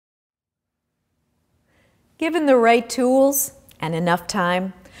Given the right tools and enough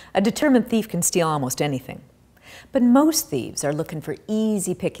time, a determined thief can steal almost anything. But most thieves are looking for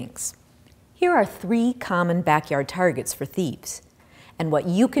easy pickings. Here are 3 common backyard targets for thieves, and what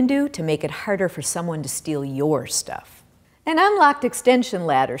you can do to make it harder for someone to steal your stuff. An unlocked extension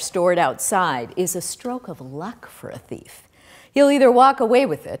ladder stored outside is a stroke of luck for a thief. He'll either walk away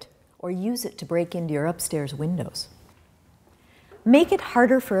with it or use it to break into your upstairs windows. Make it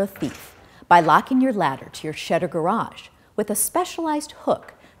harder for a thief by locking your ladder to your shed or garage with a specialized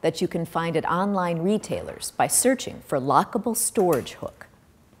hook that you can find at online retailers by searching for lockable storage hook.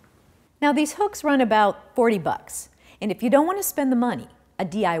 Now these hooks run about 40 bucks, and if you don't want to spend the money, a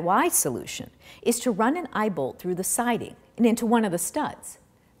DIY solution is to run an eye bolt through the siding and into one of the studs,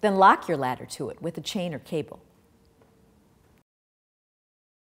 then lock your ladder to it with a chain or cable.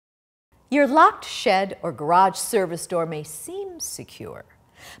 Your locked shed or garage service door may seem secure,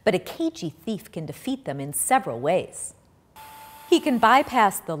 but a cagey thief can defeat them in several ways. He can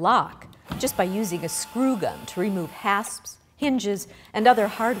bypass the lock just by using a screw gun to remove hasps, hinges, and other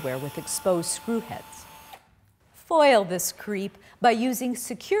hardware with exposed screw heads. Foil this creep by using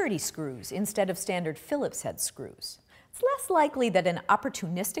security screws instead of standard Phillips head screws. It's less likely that an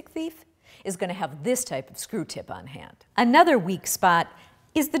opportunistic thief is going to have this type of screw tip on hand. Another weak spot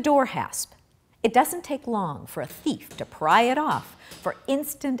is the door hasp. It doesn't take long for a thief to pry it off for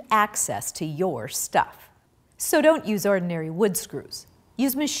instant access to your stuff. So don't use ordinary wood screws.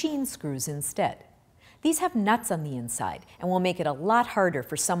 Use machine screws instead. These have nuts on the inside and will make it a lot harder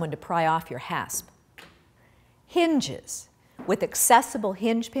for someone to pry off your hasp. Hinges with accessible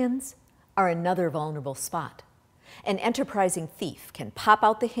hinge pins are another vulnerable spot. An enterprising thief can pop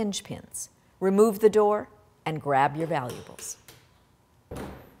out the hinge pins, remove the door, and grab your valuables.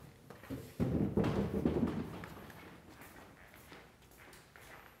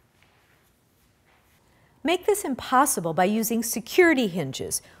 Make this impossible by using security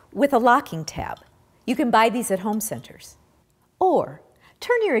hinges with a locking tab. You can buy these at home centers. Or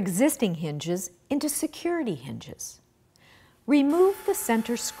turn your existing hinges into security hinges. Remove the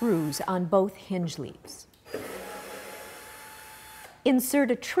center screws on both hinge leaves. Insert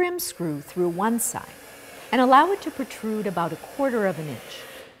a trim screw through one side and allow it to protrude about 1/4 inch.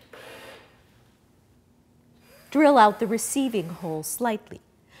 Drill out the receiving hole slightly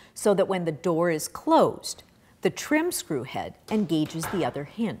so that when the door is closed, the trim screw head engages the other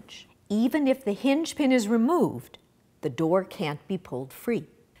hinge. Even if the hinge pin is removed, the door can't be pulled free.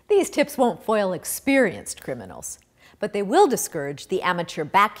 These tips won't foil experienced criminals, but they will discourage the amateur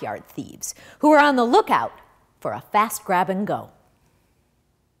backyard thieves who are on the lookout for a fast grab and go.